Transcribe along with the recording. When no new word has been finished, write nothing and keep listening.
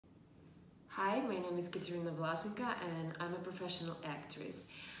Hi, my name is Katerina Vlasenko and I'm a professional actress.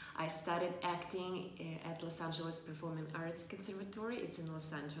 I studied acting at Los Angeles Performing Arts Conservatory. It's in Los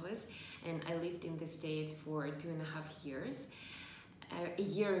Angeles, and I lived in the States for 2.5 years. A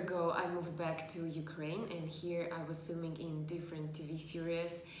year ago I moved back to Ukraine, and here I was filming in different TV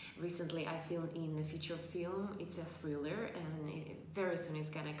series. Recently I filmed in a feature film. It's a thriller, and very soon it's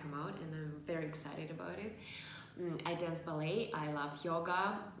gonna come out, and I'm very excited about it. I dance ballet, I love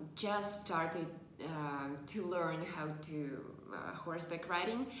yoga, just started to learn how to horseback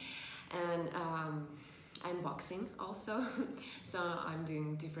riding, and I'm boxing also, so I'm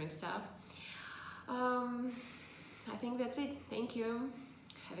doing different stuff. I think that's it. Thank you.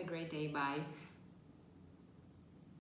 Have a great day. Bye.